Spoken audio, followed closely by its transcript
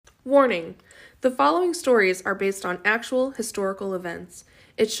Warning: the following stories are based on actual historical events.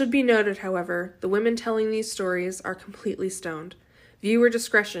 It should be noted, however, the women telling these stories are completely stoned. Viewer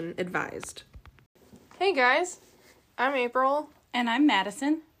discretion advised. Hey guys, I'm April. And I'm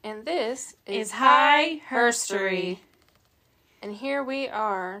Madison. And this is High Herstory. And here we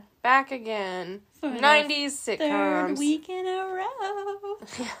are, back again. For 90s sitcoms. Third week in a row.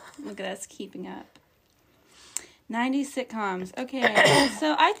 Look at us keeping up. 90s sitcoms. Okay,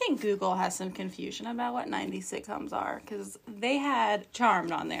 so I think Google has some confusion about what 90s sitcoms are, because they had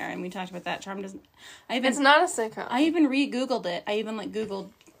Charmed on there, and we talked about that. Charmed doesn't... It's not a sitcom. I even re-Googled it. I even, Googled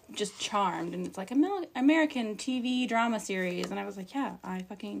just Charmed, and it's like American TV drama series, and I was like, yeah, I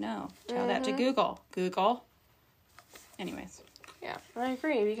fucking know. Tell that to Google. Google. Anyways. Yeah, I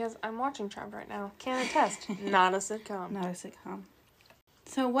agree, because I'm watching Charmed right now. Can't attest. Not a sitcom. Not a sitcom.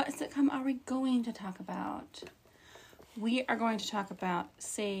 So what sitcom are we going to talk about? We are going to talk about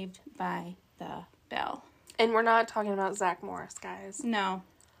Saved by the Bell. And we're not talking about Zach Morris, guys. No.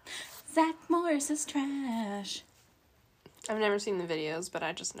 Zach Morris is trash. I've never seen the videos, but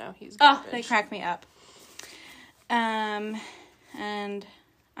I just know he's garbage. Oh, they crack me up. And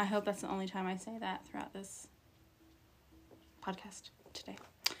I hope that's the only time I say that throughout this podcast today.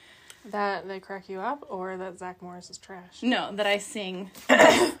 That they crack you up, or that Zach Morris is trash? No, that I sing. Sing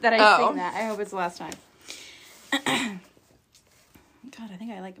that. I hope it's the last time. God, I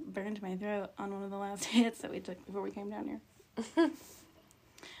think I burned my throat on one of the last hits that we took before we came down here.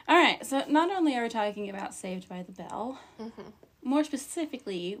 Alright, so not only are we talking about Saved by the Bell, more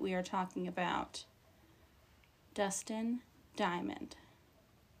specifically, we are talking about Dustin Diamond,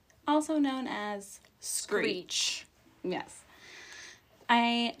 also known as Screech. Yes.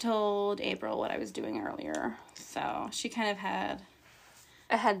 I told April what I was doing earlier, so she kind of had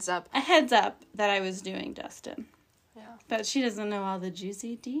a heads up that I was doing Dustin. Yeah. But she doesn't know all the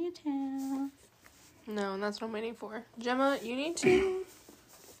juicy details. No, and that's what I'm waiting for. Gemma, you need to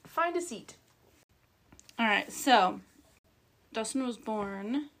find a seat. Alright, so Dustin was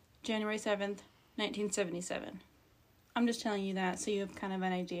born January 7th, 1977. I'm just telling you that so you have kind of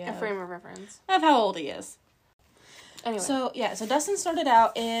an idea. A frame of reference. Of how old he is. Anyway. So Dustin started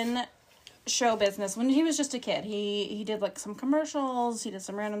out in show business when he was just a kid. He did some commercials, he did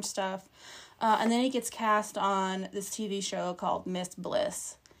some random stuff, and then he gets cast on this TV show called Miss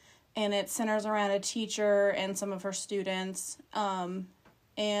Bliss, and it centers around a teacher and some of her students, and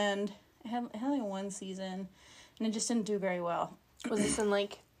it had one season, and it just didn't do very well. Was this in the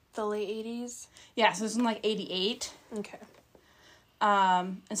late 80s? Yeah, so it was in 88. Okay.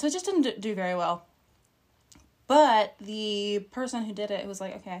 And so it just didn't do very well. But the person who did it was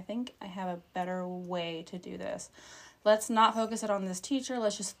like, okay, I think I have a better way to do this. Let's not focus it on this teacher.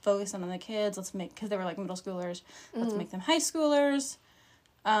 Let's just focus it on the kids. Because they were middle schoolers. Let's make them high schoolers.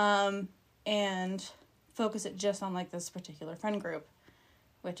 And focus it just on this particular friend group.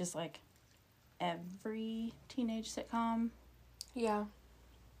 Which is every teenage sitcom. Yeah.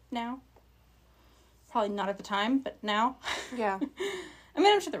 Now. Probably not at the time, but now. Yeah. I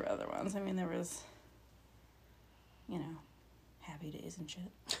mean, I'm sure there were other ones. I mean, there was... Happy Days and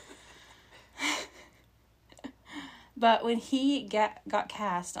shit. But when he got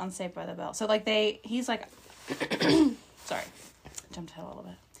cast on Saved by the Bell, so he's sorry, jumped ahead a little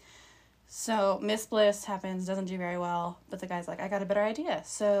bit. So Miss Bliss happens, doesn't do very well, but the guy's like, I got a better idea.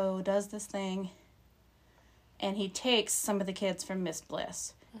 So does this thing, and he takes some of the kids from Miss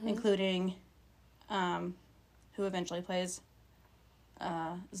Bliss, including, who eventually plays,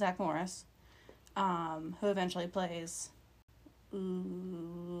 Zach Morris. Who eventually plays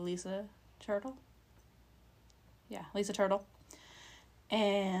Lisa Turtle. Yeah, Lisa Turtle.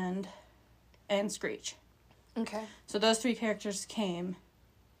 And Screech. Okay. So those three characters came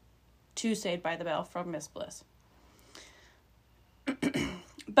to Saved by the Bell from Miss Bliss.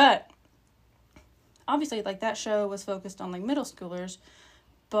 But obviously that show was focused on middle schoolers,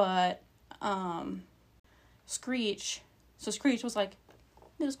 but Screech was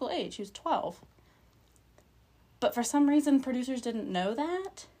middle school age. He was 12. But for some reason, producers didn't know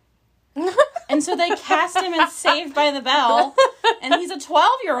that. And so they cast him in Saved by the Bell. And he's a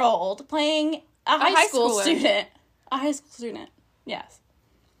 12-year-old playing a high school student. A high school student. Yes.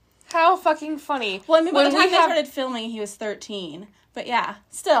 How fucking funny. Well, I mean, by the time they started filming, he was 13. But yeah,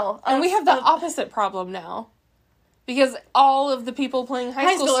 still. And we have the opposite problem now. Because all of the people playing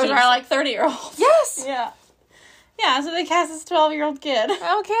high school schoolers students are 30-year-olds. Yes! Yeah. Yeah, so they cast this 12-year-old kid.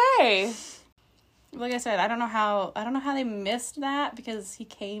 Okay. Like I said, I don't know how they missed that, because he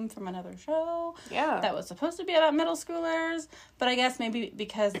came from another show. Yeah. That was supposed to be about middle schoolers, but I guess maybe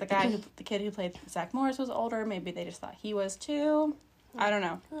because the kid who played Zach Morris was older, maybe they just thought he was too. I don't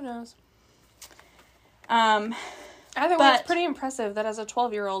know. Who knows? Either way, it's pretty impressive that as a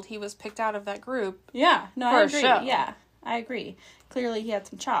 12-year-old, he was picked out of that group. Yeah, no, for I a agree. show. Yeah, I agree. Clearly, he had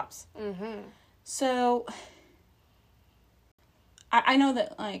some chops. Mm-hmm. So, I know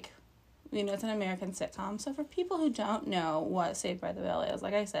that, like, you know, it's an American sitcom. So, for people who don't know what Saved by the Bell is,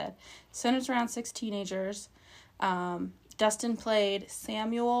 like I said, centers around 6 teenagers. Dustin played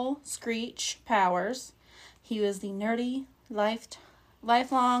Samuel Screech Powers. He was the nerdy,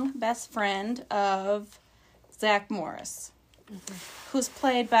 lifelong best friend of Zach Morris, who's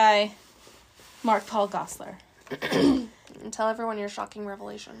played by Mark Paul Gosselaar. And tell everyone your shocking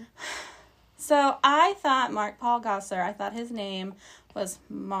revelation. So I thought Mark Paul Gosselaar, I thought his name was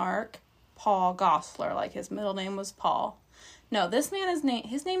Mark Paul Gosselaar, like his middle name was Paul. No, his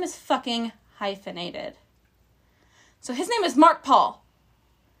name is fucking hyphenated. So his name is Mark Paul.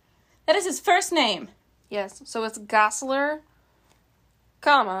 That is his first name. Yes, so it's Gosselaar,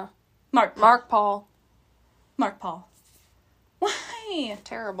 comma, Mark Paul. Mark Paul. Why?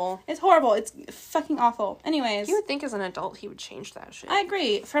 Terrible. It's horrible. It's fucking awful. Anyways. You would think as an adult he would change that shit. I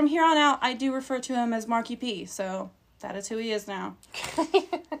agree. From here on out, I do refer to him as Marky P, so that is who he is now.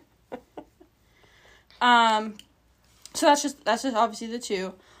 So that's just obviously the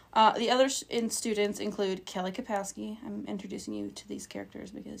two. The other students include Kelly Kapowski. I'm introducing you to these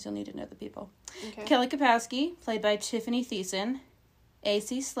characters because you'll need to know the people. Okay. Kelly Kapowski, played by Tiffany Thiessen.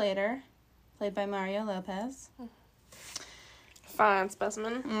 A.C. Slater, played by Mario Lopez. Fine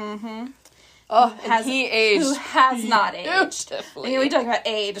specimen. Mm-hmm. Oh, and he aged. Who has not aged. Beautifully. We talking about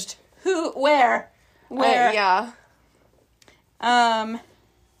aged. Who? Where? Yeah.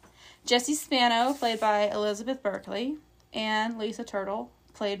 Jessie Spano, played by Elizabeth Berkley, and Lisa Turtle,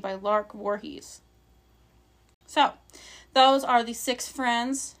 played by Lark Voorhees. So, those are the 6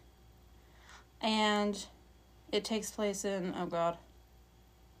 friends, and it takes place in,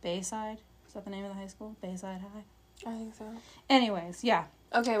 Bayside? Is that the name of the high school? Bayside High? I think so. Anyways, yeah.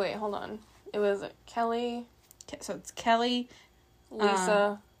 Okay, wait, hold on. It was Kelly. So it's Kelly,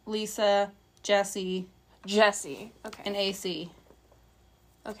 Lisa, Jessie, Okay. and AC.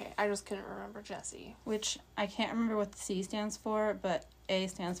 Okay, I just couldn't remember Jessie. Which, I can't remember what the C stands for, but A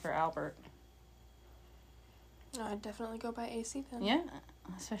stands for Albert. I'd definitely go by AC then. Yeah,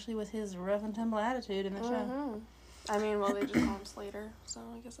 especially with his rough and tumble attitude in the show. I mean, well, they just call him Slater, so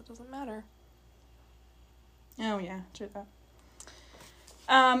I guess it doesn't matter. Oh, yeah, true that.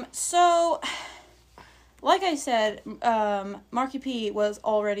 So, like I said, Marky P was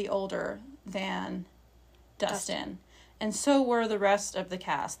already older than Dustin. And so were the rest of the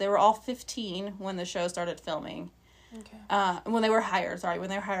cast. They were all 15 when the show started filming. Okay. When they were hired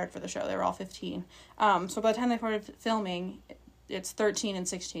for the show, they were all 15. So by the time they started filming, it's 13 and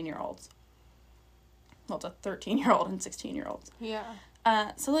 16-year-olds. Well, it's a 13-year-old and 16-year-olds. Yeah.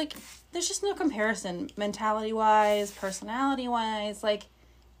 So, like, there's just no comparison mentality-wise, personality-wise. Like,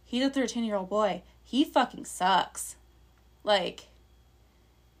 he's a 13-year-old boy. He fucking sucks. Like,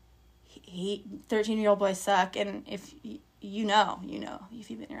 13-year-old boys suck, and if you know, if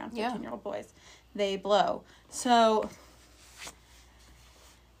you've been around 13-year-old boys, they blow. So,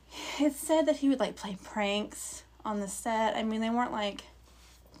 it's said that he would, like, play pranks on the set. I mean, they weren't, like,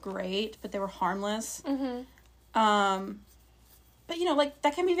 great, but they were harmless. Mm-hmm. But, you know, like,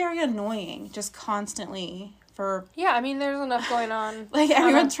 that can be very annoying, just constantly for... Yeah, I mean, there's enough going on. Like,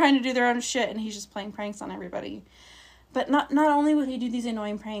 everyone's trying to do their own shit, and he's just playing pranks on everybody. But not only would he do these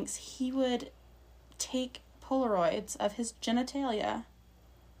annoying pranks, he would take Polaroids of his genitalia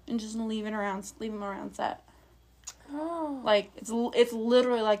and just leave them around set. Oh. Like, it's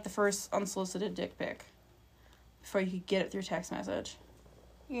literally like the first unsolicited dick pic. Before you could get it through text message.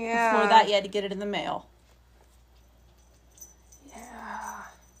 Yeah. Before that, you had to get it in the mail. Yeah.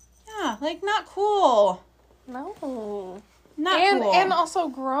 Yeah, like, not cool. No. Not cool. And also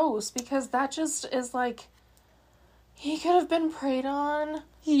gross, because that just is like... He could have been preyed on.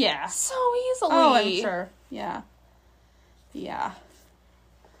 Yeah. So easily. Oh, I'm sure. Yeah. Yeah.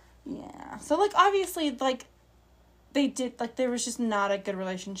 Yeah. So, like, obviously, like, they did, like, there was just not a good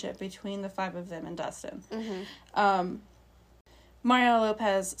relationship between the 5 of them and Dustin. Mm-hmm. Mario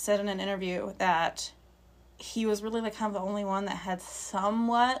Lopez said in an interview that he was really, like, kind of the only one that had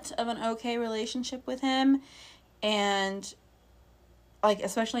somewhat of an okay relationship with him. And, like,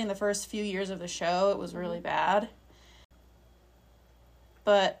 especially in the first few years of the show, it was really bad.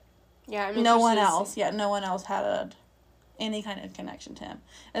 But yeah, no one else had any kind of connection to him.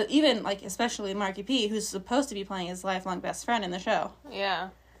 Even, like, especially Marky P, who's supposed to be playing his lifelong best friend in the show. Yeah.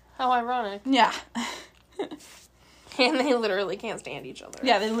 How ironic. Yeah. And they literally can't stand each other.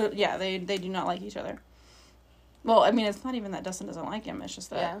 Yeah, they do not like each other. Well, I mean, it's not even that Dustin doesn't like him. It's just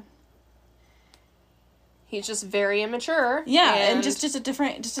that. Yeah. He's just very immature. Yeah, and just a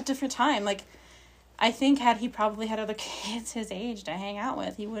different time. Like, I think had he probably had other kids his age to hang out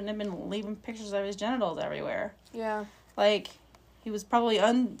with, he wouldn't have been leaving pictures of his genitals everywhere. Yeah. Like, he was probably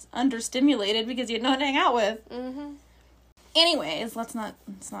understimulated because he had no one to hang out with. Mm-hmm. Anyways, let's not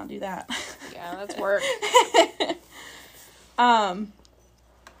do that. Yeah, that's work. But,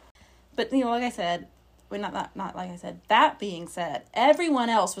 you know, like I said, not like I said, that being said, everyone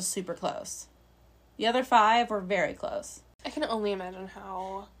else was super close. The other 5 were very close. I can only imagine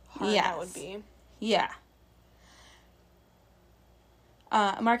how hard Yes. that would be. Yeah.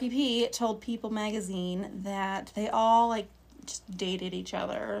 Marky P told People magazine that they all, like, just dated each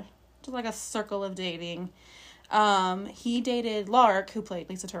other. Just like a circle of dating. He dated Lark, who played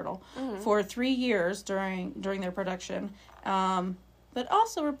Lisa Turtle, for 3 years during their production. But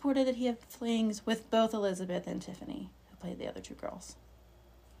also reported that he had flings with both Elizabeth and Tiffany, who played the other 2 girls.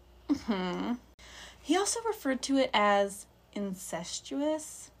 Mm-hmm. He also referred to it as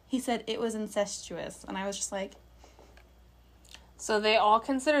incestuous. He said it was incestuous, and I was just like... So they all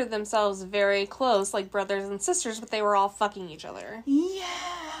considered themselves very close, like brothers and sisters, but they were all fucking each other. Yeah.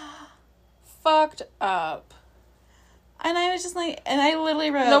 Fucked up. And I was just like... And I literally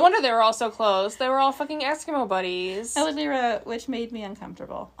wrote... No wonder they were all so close. They were all fucking Eskimo buddies. I literally wrote, which made me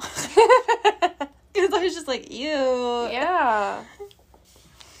uncomfortable. Because I was just like, ew. Yeah.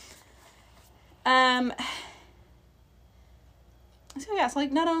 So yeah, so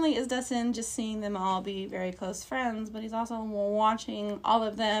like not only is Dustin just seeing them all be very close friends, but he's also watching all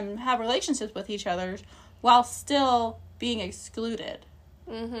of them have relationships with each other while still being excluded.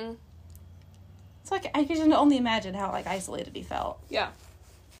 Mm-hmm. It's like I can only imagine how like isolated he felt. Yeah.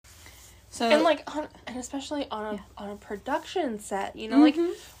 So And like and especially on a production set, you know, like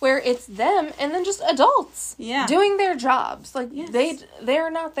where it's them and then just adults doing their jobs. Like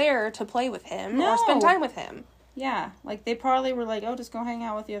they're not there to play with him or spend time with him. Yeah, like they probably were like, "Oh, just go hang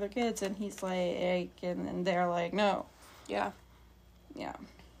out with the other kids," and he's like, and they're like, "No." Yeah. Yeah.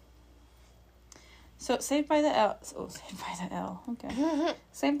 So Saved by the L. Okay.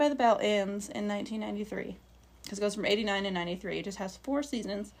 Saved by the Bell ends in 1993 because it goes from 89 to 93. It just has 4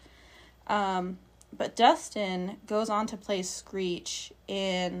 seasons. But Dustin goes on to play Screech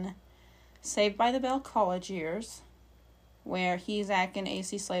in Saved by the Bell College Years, where he, Zach, and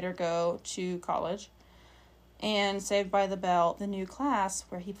AC Slater go to college. And Saved by the Bell, The New Class,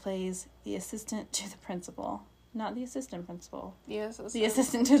 where he plays the assistant to the principal. Not the assistant principal. Yes, the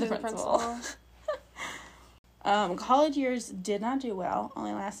assistant to the principal. College Years did not do well.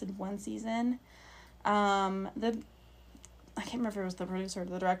 Only lasted 1 season. I can't remember if it was the producer or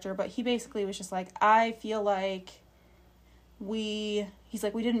the director, but he basically was just like, I feel like we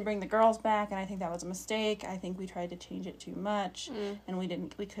didn't bring the girls back, and I think that was a mistake. I think we tried to change it too much, and we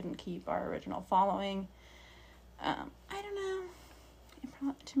couldn't keep our original following. I don't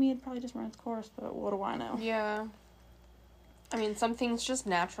know. To me, it probably just ran its course, but what do I know? Yeah. I mean, some things just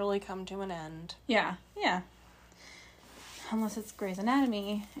naturally come to an end. Yeah. Unless it's Grey's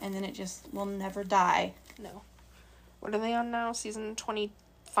Anatomy, and then it just will never die. No. What are they on now? Season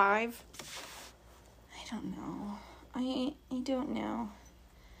 25? I don't know. I don't know.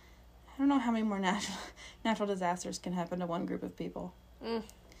 I don't know how many more natural disasters can happen to one group of people.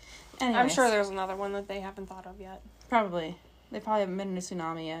 Anyways, I'm sure there's another one that they haven't thought of yet. Probably. They probably haven't been in a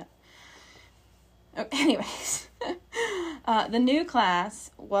tsunami yet. Oh, anyways. The New Class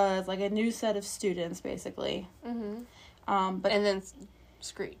was like a new set of students, basically. Mm-hmm. But and then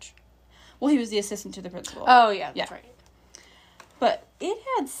Screech. Well, he was the assistant to the principal. Oh, yeah, that's right. But it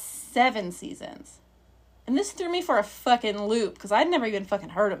had 7 seasons. And this threw me for a fucking loop, because I'd never even fucking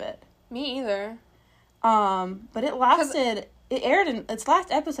heard of it. Me either. But it lasted... Its last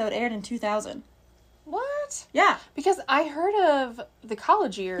episode aired in 2000. What? Yeah. Because I heard of the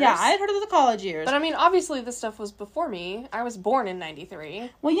college years. Yeah, I had heard of the college years. But I mean, obviously this stuff was before me. I was born in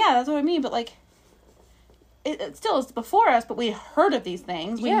 93. Well, yeah, that's what I mean, but like... It still is before us, but we heard of these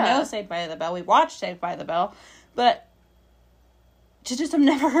things. We know Saved by the Bell. We watched Saved by the Bell. But... to just have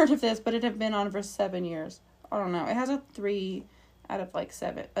never heard of this, but it had been on for 7 years. I don't know. It has a 3 out of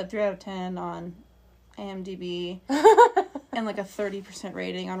 10 on IMDb. And like a 30%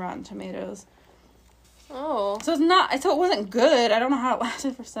 rating on Rotten Tomatoes. Oh. So it wasn't good. I don't know how it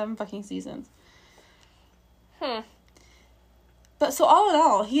lasted for 7 fucking seasons. But so all in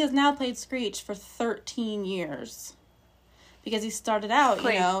all, he has now played Screech for 13 years. Because he started out,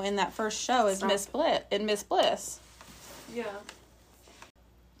 in that first show as Miss Bliss. Yeah.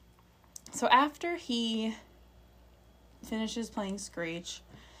 So after he finishes playing Screech,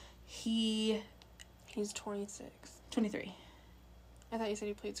 he He's 26. 23. I thought you said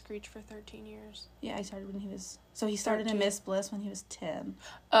he played Screech for 13 years. Yeah, he started when he was... So he started 13. in Miss Bliss when he was 10.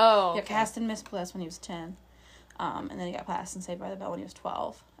 Oh, He got cast in Miss Bliss when he was 10. And then he got cast in Saved by the Bell when he was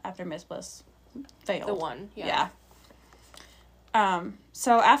 12. After Miss Bliss failed. The one, yeah.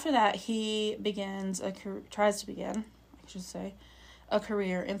 So after that, he tries to begin, I should say, a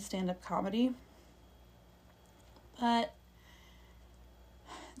career in stand-up comedy. But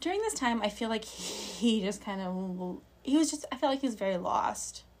during this time, I feel like he just kind of... I felt like he was very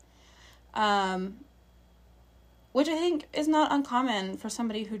lost. Which I think is not uncommon for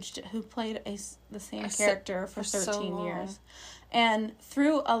somebody who played the same character for 13 years. And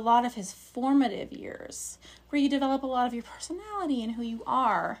through a lot of his formative years, where you develop a lot of your personality and who you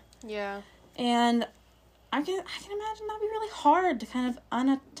are. Yeah. And I can imagine that'd be really hard to kind of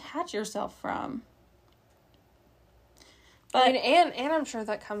unattach yourself from. But, I mean, and I'm sure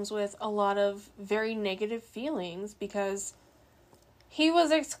that comes with a lot of very negative feelings because he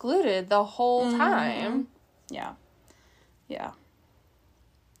was excluded the whole time. Yeah. Yeah.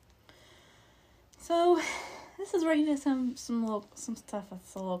 So, this is where he does some stuff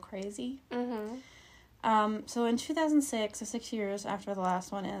that's a little crazy. So in 2006, so 6 years after the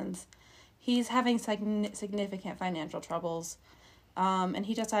last one ends, he's having significant financial troubles. And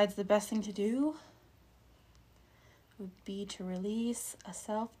he decides the best thing to do would be to release a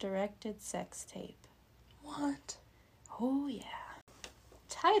self-directed sex tape. What? Oh, yeah.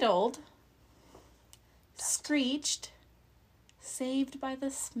 Titled Screeched, Saved by the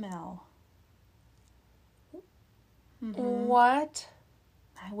Smell. What?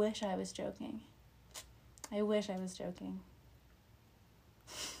 I wish I was joking.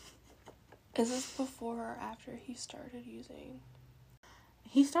 Is this before or after he started using?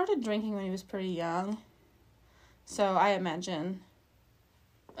 He started drinking when he was pretty young. So I imagine.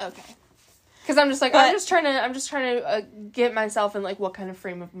 Okay. Because I'm just trying to get myself in like what kind of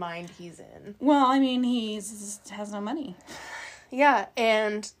frame of mind he's in. Well, I mean, has no money. Yeah,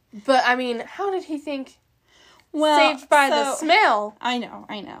 but I mean, how did he think? Well, Saved by the Smell. I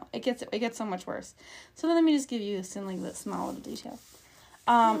know. It gets so much worse. So let me just give you some like small little detail.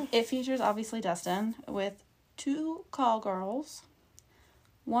 It features obviously Dustin with 2 call girls,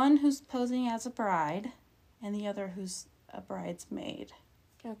 one who's posing as a bride, and the other who's a bridesmaid.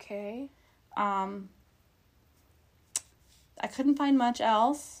 Okay. I couldn't find much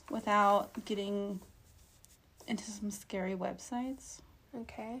else without getting into some scary websites.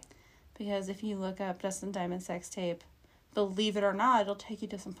 Okay. Because if you look up Dustin Diamond sex tape, believe it or not, it'll take you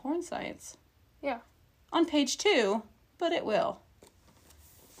to some porn sites. Yeah. On page 2, but it will.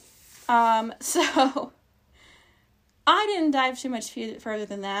 So I didn't dive too much further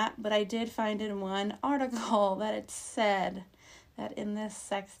than that, but I did find in one article that it said that in this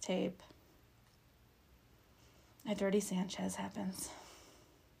sex tape, a Dirty Sanchez happens.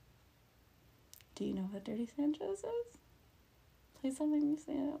 Do you know what Dirty Sanchez is? Please don't make me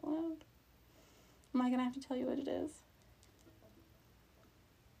say it out loud. Am I going to have to tell you what it is?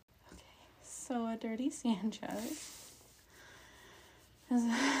 Okay, so a Dirty Sanchez is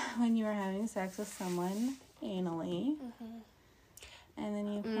when you are having sex with someone anally, and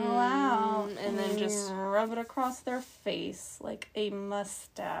then you pull out and then just rub it across their face like a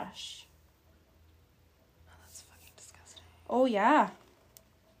mustache. Oh, that's fucking disgusting. Oh, yeah.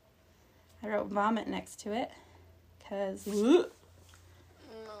 I wrote vomit next to it, because...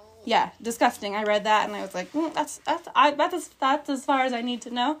 Yeah, disgusting. I read that and I was like, that's as far as I need to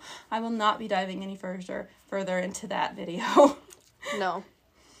know. I will not be diving any further into that video. No.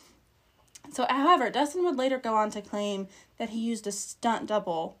 So, however, Dustin would later go on to claim that he used a stunt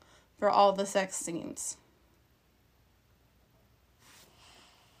double for all the sex scenes.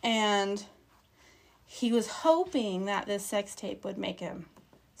 And he was hoping that this sex tape would make him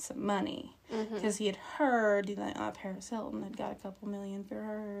some money. Because he had heard that Paris Hilton had got a couple million for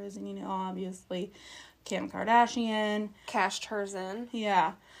hers. And, obviously, Kim Kardashian Cashed hers in.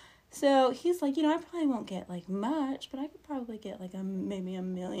 Yeah. So he's like, I probably won't get, like, much, but I could probably get, like, maybe $1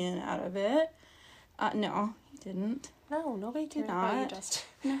 million out of it. No, he didn't. No, nobody cared about you, Dustin.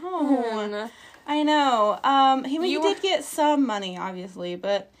 No. I know. He did get some money, obviously,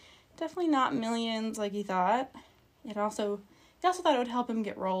 but definitely not millions like he thought. He also thought it would help him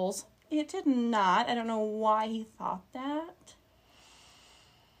get roles. It did not. I don't know why he thought that.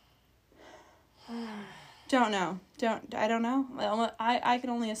 Don't know. I don't know. Well, I can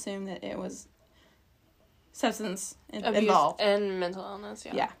only assume that it was substance involved. And mental illness,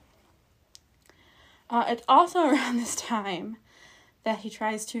 yeah. Yeah. It's also around this time that he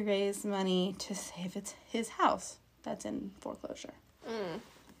tries to raise money to save his house that's in foreclosure.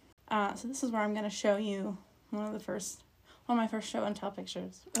 So this is where I'm going to show you one of my first show and tell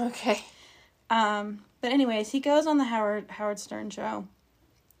pictures. Okay. But anyways, he goes on the Howard Stern show,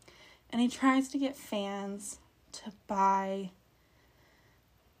 and he tries to get fans to buy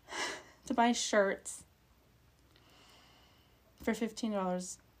shirts for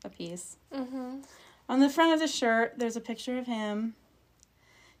 $15 a piece. Mm-hmm. On the front of the shirt, there's a picture of him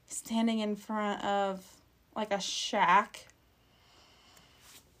standing in front of, like, a shack.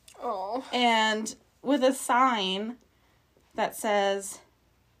 Oh. And with a sign that says,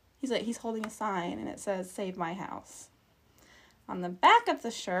 he's holding a sign, and it says, "Save my house." On the back of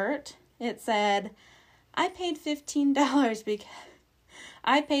the shirt, it said, I paid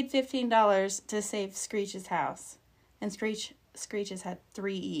 $15 to save Screech's house. And Screech's had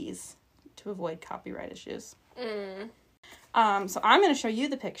 3 E's to avoid copyright issues. So I'm going to show you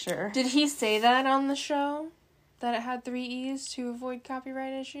the picture. Did he say that on the show? That it had 3 E's to avoid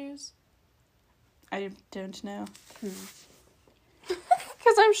copyright issues? I don't know.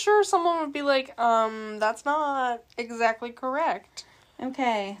 Because I'm sure someone would be like, that's not exactly correct.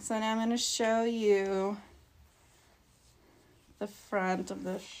 Okay, so now I'm going to show you the front of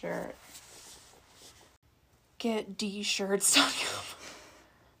the shirt. Get dshirts.com.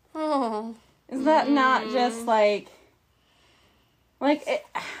 Oh. Is that not just like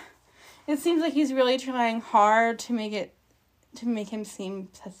it seems like he's really trying hard to make him seem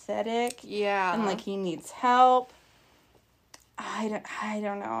pathetic. Yeah. And like he needs help. I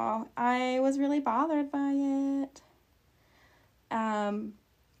don't know. I was really bothered by it. I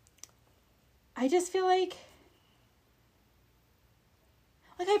just feel like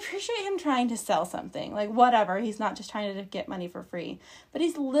I appreciate him trying to sell something. Like, whatever. He's not just trying to get money for free. But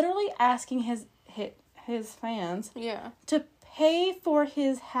he's literally asking his fans to pay for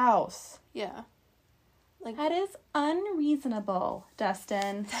his house. Yeah. Like, that is unreasonable,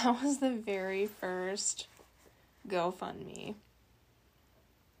 Dustin. That was the very first GoFundMe.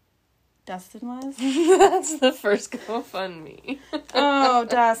 Dustin was? That's the first GoFundMe. Oh,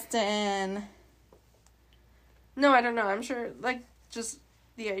 Dustin. No, I don't know. I'm sure, like, just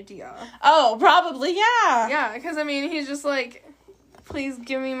the idea. Oh, probably, yeah. Yeah, because, I mean, he's just like, please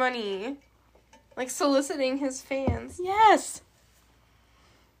give me money. Like, soliciting his fans. Yes.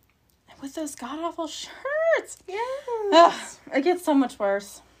 And with those god-awful shirts. Yes. Ugh, it gets so much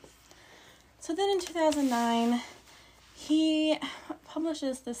worse. So then in 2009, he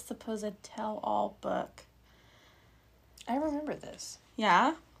publishes this supposed tell-all book. I remember this.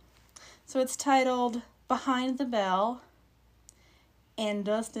 Yeah. So it's titled Behind the Bell. And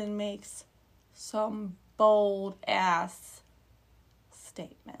Dustin makes some bold-ass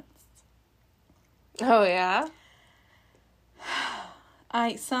statements. Oh, yeah?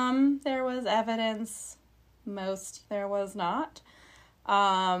 Some there was evidence, most there was not.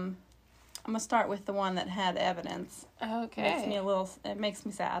 I'm gonna start with the one that had evidence. Okay. It makes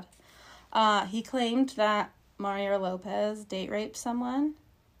me sad. He claimed that Mario Lopez date raped someone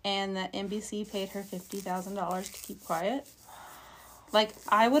and that NBC paid her $50,000 to keep quiet. Like,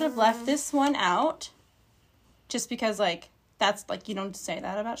 I would have left this one out just because, like, that's, like, you don't say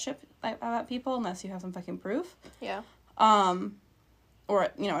that about people unless you have some fucking proof. Yeah. Or,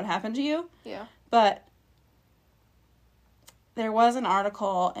 you know, it happened to you. Yeah. But there was an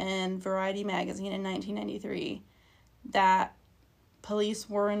article in Variety magazine in 1993 that police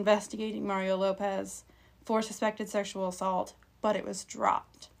were investigating Mario Lopez for suspected sexual assault, but it was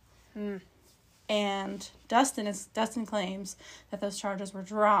dropped. And Dustin claims that those charges were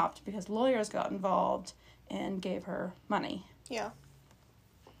dropped because lawyers got involved and gave her money. Yeah.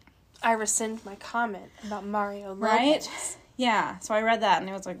 I rescind my comment about Mario Lopez. Right? Yeah. So I read that and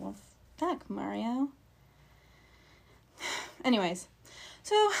I was like, well, fuck, Mario. Anyways.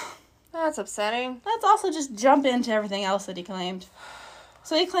 So That's upsetting. let's also just jump into everything else that he claimed.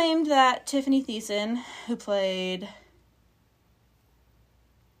 So he claimed that Tiffany Thiessen, who played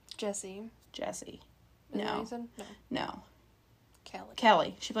Jessie. No. No. Kelly.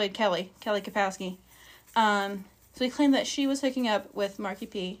 Kelly. She played Kelly Kapowski. So he claimed that she was hooking up with Marky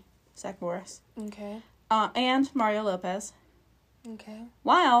P, Zach Morris, Okay. and Mario Lopez, Okay.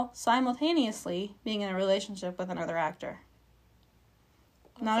 while simultaneously being in a relationship with another actor.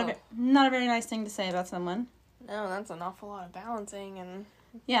 Not a very nice thing to say about someone. No, that's an awful lot of balancing and...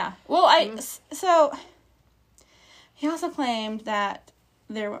 Yeah. Well, so he also claimed that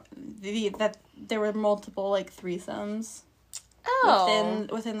there were multiple, like, threesomes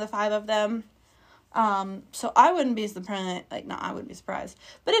within the 5 of them. So I wouldn't be surprised. I wouldn't be surprised.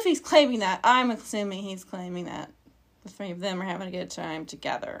 But if he's claiming that, I'm assuming he's claiming that the 3 of them are having a good time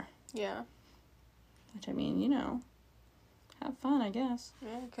together. Yeah. Which, I mean, you know, have fun, I guess.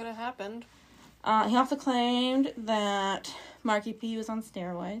 Yeah, it could have happened. He also claimed that Marky P was on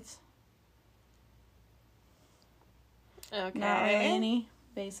steroids. Okay. Not really any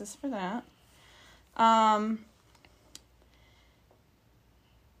basis for that.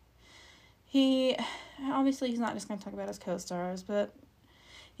 He's not just going to talk about his co-stars, but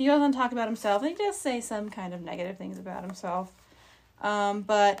he goes on to talk about himself, and he does say some kind of negative things about himself.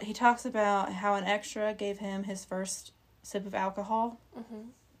 But he talks about how an extra gave him his first sip of alcohol. Mm-hmm.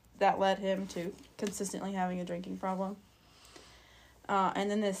 That led him to consistently having a drinking problem. And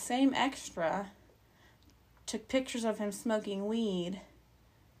then this same extra took pictures of him smoking weed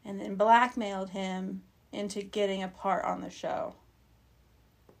and then blackmailed him into getting a part on the show.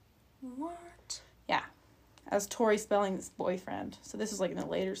 What? Yeah. As Tori Spelling's boyfriend. So this is like in the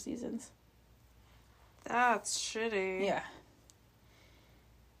later seasons. That's shitty. Yeah.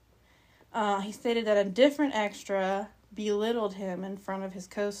 He stated that a different extra belittled him in front of his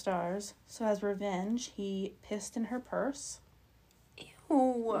co-stars. So as revenge, he pissed in her purse. Ew.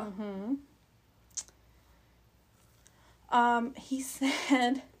 Mm-hmm. He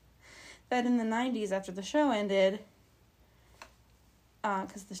said that in the 90s, after the show ended,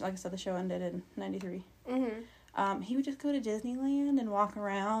 because, like I said, the show ended in 93, he would just go to Disneyland and walk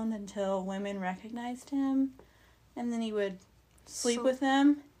around until women recognized him, and then he would sleep with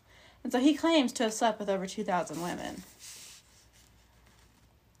them. And so he claims to have slept with over 2,000 women.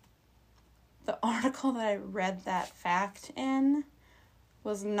 The article that I read that fact in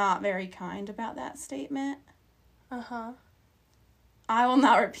was not very kind about that statement. Uh-huh. I will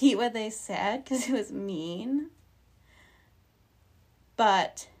not repeat what they said because it was mean.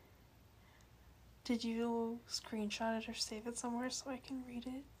 But did you screenshot it or save it somewhere so I can read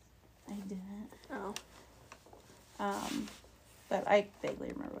it? I didn't. Oh. But I vaguely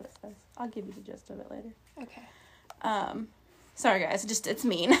remember what it says. I'll give you the gist of it later. Okay. Sorry guys, it's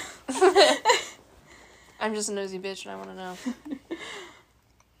mean. I'm just a nosy bitch and I want to know.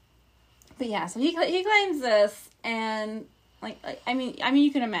 But yeah, so he claims this, and I mean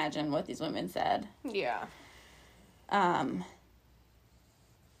you can imagine what these women said. Yeah. But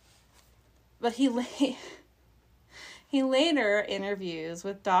he later interviews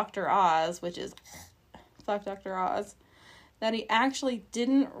with Dr. Oz, which is fuck Dr. Oz, that he actually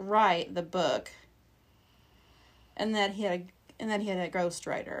didn't write the book, and that he had a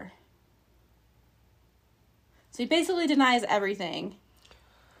ghostwriter. So he basically denies everything.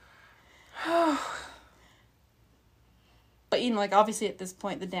 But, obviously at this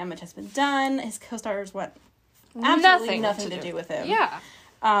point the damage has been done. His co-stars want absolutely nothing to do with him. Yeah.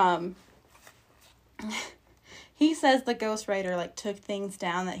 He says the ghostwriter, took things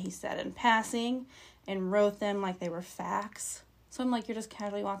down that he said in passing and wrote them like they were facts. So I'm you're just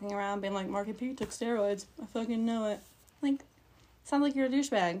casually walking around being like, Marky P took steroids. I fucking know it. Sounds like you're a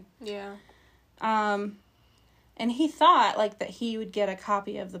douchebag. Yeah. And he thought, that he would get a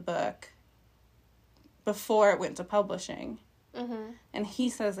copy of the book before it went to publishing. Mm-hmm. And he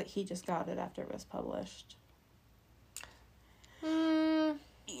says that he just got it after it was published.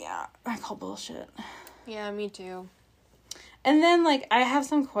 Yeah, I call bullshit. Yeah, me too. And then, I have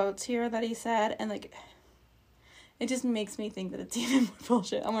some quotes here that he said, and, it just makes me think that it's even more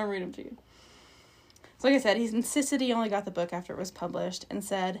bullshit. I'm gonna read them to you. So, like I said, he's insisted he only got the book after it was published, and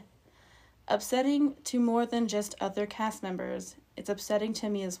said, "Upsetting to more than just other cast members, it's upsetting to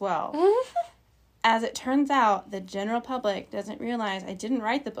me as well. As it turns out, the general public doesn't realize I didn't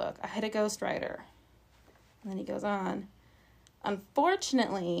write the book. I had a ghostwriter." And then he goes on,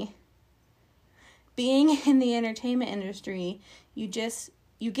 "Unfortunately, being in the entertainment industry, you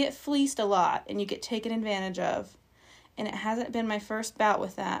get fleeced a lot and you get taken advantage of. And it hasn't been my first bout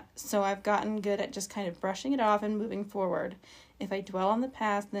with that, so I've gotten good at just kind of brushing it off and moving forward. If I dwell on the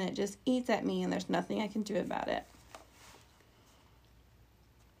past, then it just eats at me and there's nothing I can do about it."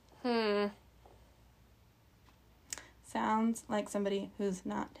 Sounds like somebody who's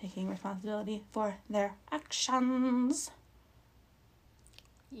not taking responsibility for their actions.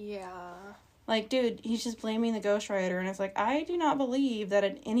 Yeah. Dude, he's just blaming the ghostwriter, and it's I do not believe that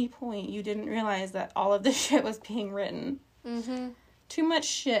at any point you didn't realize that all of this shit was being written. Mm-hmm. Too much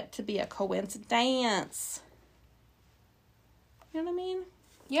shit to be a coincidence. You know what I mean?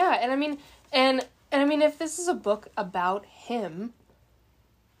 Yeah, and I mean, if this is a book about him,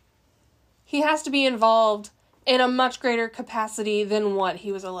 he has to be involved in a much greater capacity than what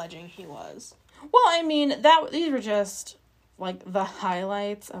he was alleging he was. Well, I mean, these were just the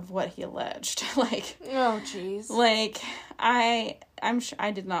highlights of what he alleged. Oh, jeez. I'm sure I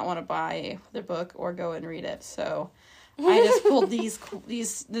did not want to buy the book or go and read it, so I just pulled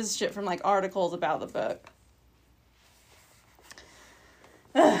this shit from articles about the book.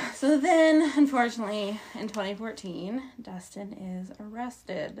 So then, unfortunately, in 2014, Dustin is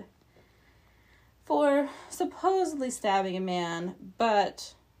arrested for supposedly stabbing a man,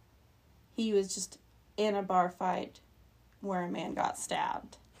 but he was just in a bar fight where a man got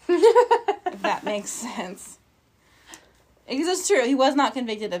stabbed. If that makes sense. Because it's true, he was not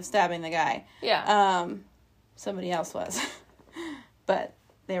convicted of stabbing the guy. Yeah. Somebody else was. But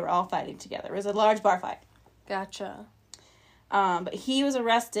they were all fighting together. It was a large bar fight. Gotcha. But he was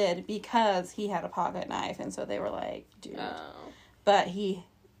arrested because he had a pocket knife, and so they were like, dude. Oh. But he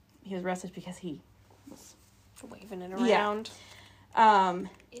was arrested because he was Waving it around. Yeah.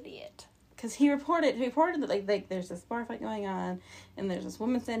 Idiot. Because he reported that like there's this bar fight going on, and there's this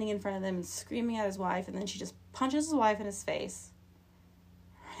woman standing in front of them and screaming at his wife, and then she just punches his wife in his face.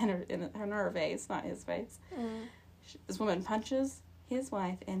 In her face, not his face. Mm. This woman punches his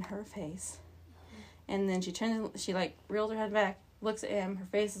wife in her face. And then she turns, she like reels her head back, looks at him, her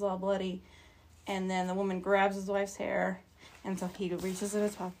face is all bloody, and then the woman grabs his wife's hair, and so he reaches in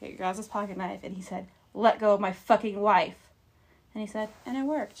his pocket, grabs his pocket knife, and he said, "Let go of my fucking wife." And he said, and it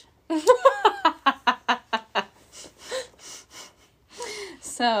worked.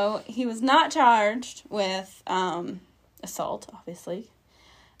 So he was not charged with assault, obviously,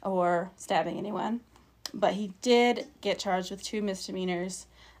 or stabbing anyone, but he did get charged with 2 misdemeanors.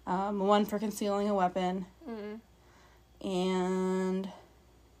 One for concealing a weapon, and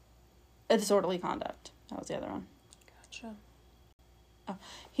a disorderly conduct. That was the other one. Gotcha. Oh,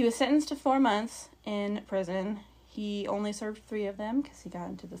 he was sentenced to 4 months in prison. He only served 3 of them because he got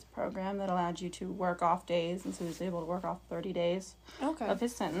into this program that allowed you to work off days, and so he was able to work off 30 days of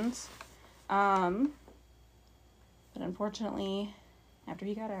his sentence. But unfortunately, after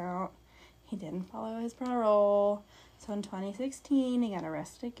he got out, he didn't follow his parole. So in 2016, he got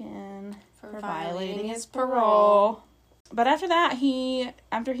arrested again for violating his parole. But after that,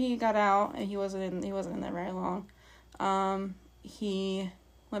 after he got out, and he wasn't in there very long, he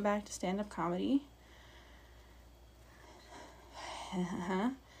went back to stand-up comedy.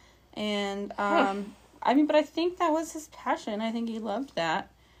 And, I mean, but I think that was his passion. I think he loved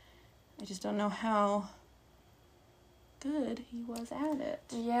that. I just don't know how good he was at it.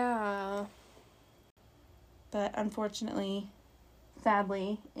 Yeah. But unfortunately,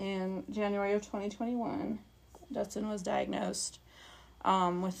 sadly, in January of 2021, Dustin was diagnosed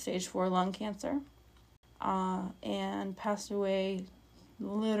with stage 4 lung cancer and passed away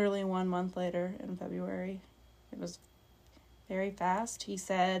literally 1 month later in February. It was very fast. He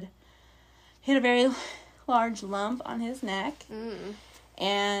said he had a very large lump on his neck.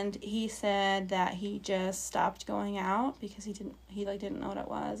 And he said that he just stopped going out because he didn't know what it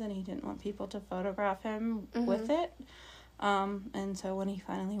was, and he didn't want people to photograph him with it. And so when he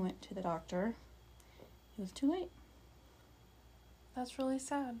finally went to the doctor, it was too late. That's really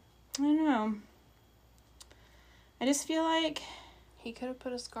sad. I know. I just feel like He could have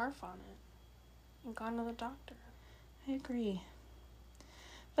put a scarf on it and gone to the doctor. I agree.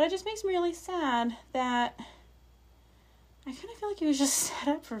 But it just makes me really sad that I kind of feel like he was just set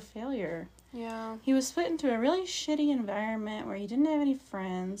up for failure. Yeah. He was put into a really shitty environment where he didn't have any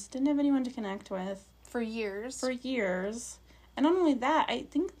friends, didn't have anyone to connect with. For years. And not only that, I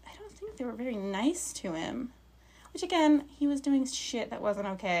don't think they were very nice to him. Which, again, he was doing shit that wasn't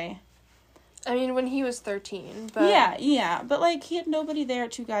okay. I mean, when he was 13, but... Yeah. But, like, he had nobody there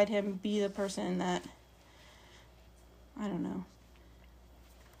to guide him be the person that, I don't know,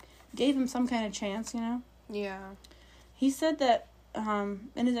 gave him some kind of chance, you know? Yeah. He said that,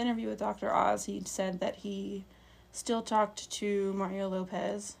 in his interview with Dr. Oz, he said that he still talked to Mario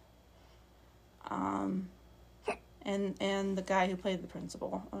Lopez, and the guy who played the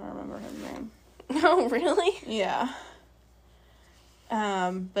principal. I don't remember his name. Oh, really? Yeah.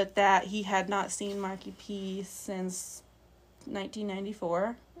 But that he had not seen Marky P since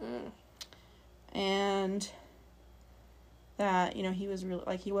 1994. And that, you know, he was really,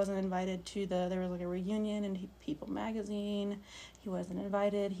 like, he wasn't invited to there was, like, a reunion in People magazine. He wasn't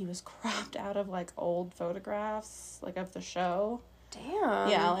invited. He was cropped out of, like, old photographs, like, of the show. Damn.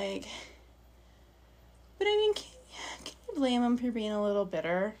 Yeah, like, but I mean, can you blame him for being a little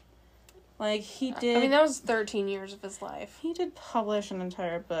bitter? Like, he did... I mean, that was 13 years of his life. He did publish an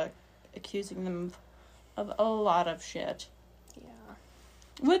entire book accusing them of a lot of shit. Yeah.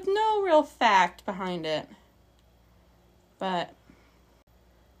 With no real fact behind it. But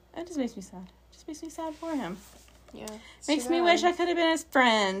it just makes me sad. It just makes me sad for him. Yeah. Makes me wish I could have been his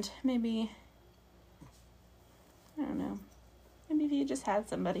friend. Maybe, I don't know. Maybe if he just had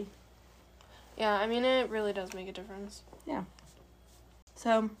somebody. Yeah, I mean, it really does make a difference. Yeah.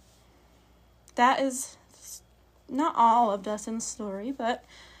 So, that is not all of Dustin's story, but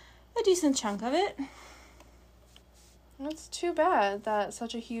a decent chunk of it. It's too bad that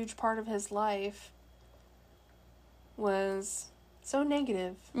such a huge part of his life was so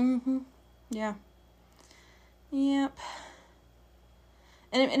negative. Mm-hmm. Yeah. Yep.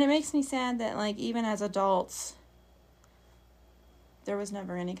 And it makes me sad that, like, even as adults, there was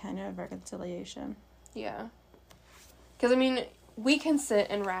never any kind of reconciliation. Yeah. Because, I mean, we can sit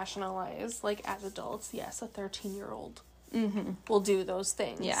and rationalize, like, as adults, yes, a 13-year-old will do those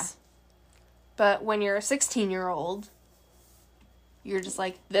things. Yeah. But when you're a 16-year-old, you're just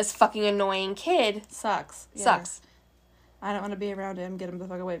like, this fucking annoying kid Sucks. I don't want to be around him. Get him the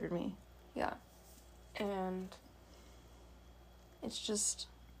fuck away from me. Yeah. And it's just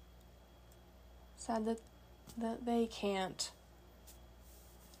sad that they can't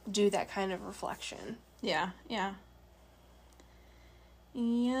do that kind of reflection. Yeah.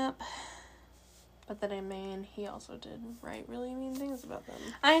 Yep. But then, I mean, he also did write really mean things about them.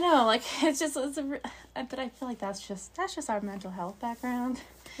 I know, like, but I feel like that's just our mental health background.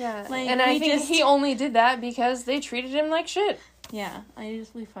 Yeah, like, and I think he only did that because they treated him like shit. Yeah, we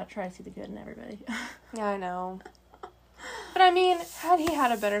try to see the good in everybody. Yeah, I know. But I mean, had he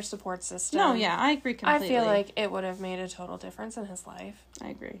had a better support system... No, yeah, I agree completely. I feel like it would have made a total difference in his life. I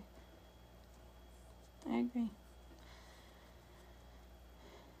agree.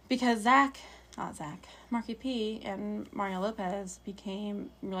 Because Marky P and Mario Lopez became,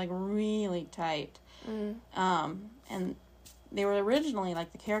 like, really tight. And they were originally,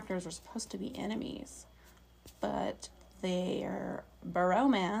 like, the characters were supposed to be enemies. But their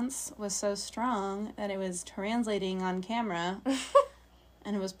bromance was so strong that it was translating on camera.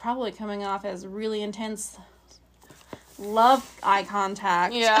 And it was probably coming off as really intense love eye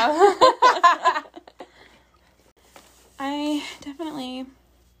contact. Yeah. I definitely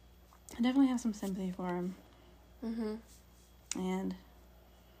have some sympathy for him. And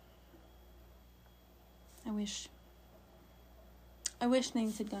I wish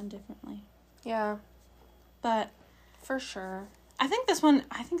things had gone differently. Yeah. But for sure. I think this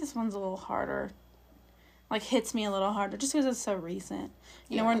one's a little harder. Like, hits me a little harder just because it's so recent.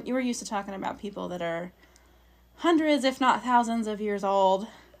 You know, we're used to talking about people that are hundreds, if not thousands of years old.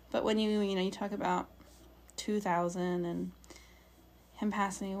 But when you talk about 2000 and him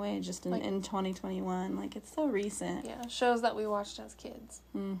passing away just in 2021, like, it's so recent. Yeah, shows that we watched as kids.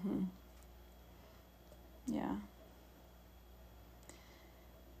 Yeah.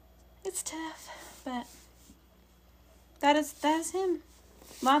 It's tough, but that is him.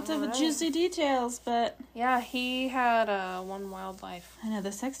 Lots of juicy details, but... Yeah, he had one wild life. I know,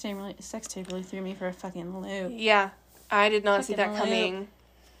 the sex tape really threw me for a fucking loop. Yeah, I did not see that coming.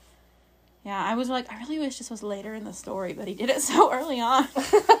 Yeah, I was like, I really wish this was later in the story, but he did it so early on.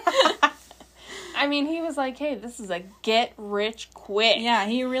 I mean, he was like, hey, this is a get rich quick. Yeah,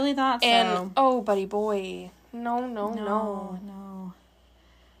 he really thought so. And, oh, buddy boy. No.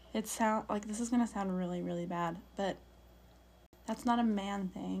 This is going to sound really, really bad, but that's not a man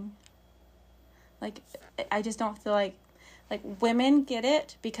thing. Like, I just don't feel like women get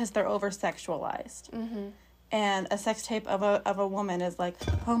it because they're over-sexualized. And a sex tape of a woman is like,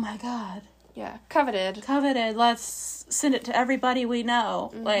 oh my God. Yeah, coveted. Let's send it to everybody we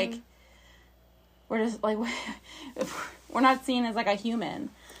know. Like, we're just, like, we're not seen as, like, a human.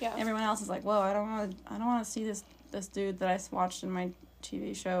 Yeah. Everyone else is like, whoa, I don't want to see this dude that I watched in my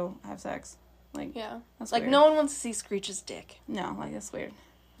TV show have sex. Like, yeah. That's like, weird. No one wants to see Screech's dick. No, like, that's weird.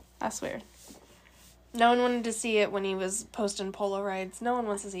 That's weird. No one wanted to see it when he was posting Polaroids. No one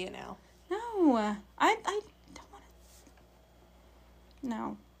wants to see it now. No, I don't want to.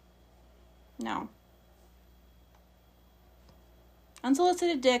 No.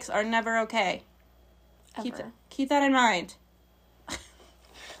 Unsolicited dicks are never okay. Ever. Keep that in mind.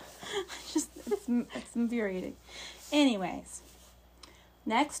 It's infuriating. Anyways,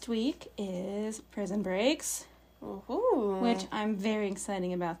 next week is Prison Breaks, which I'm very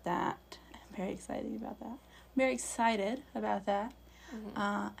excited about that. Very excited about that. And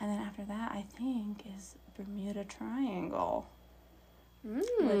then after that, I think, is Bermuda Triangle,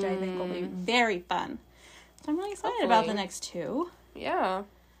 which I think will be very fun. So I'm really excited about the next two. Yeah.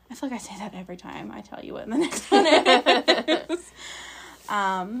 I feel like I say that every time I tell you what the next one is.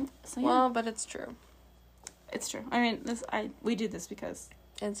 So yeah. Well, but it's true. It's true. I mean, we do this because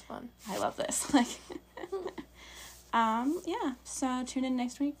it's fun. I love this. Like, yeah. So tune in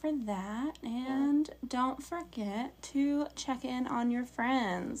next week for that, and don't forget to check in on your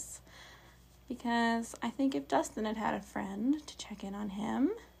friends, because I think if Dustin had a friend to check in on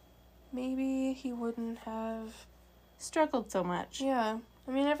him, maybe he wouldn't have struggled so much. Yeah.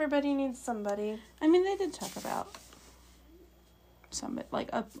 I mean, everybody needs somebody. I mean, they did talk about somebody, like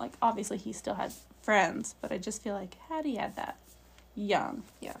obviously he still had friends, but I just feel like Hattie had that young.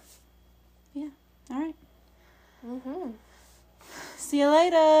 Yeah. Yeah. All right. Mm-hmm. See you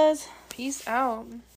later. Peace out.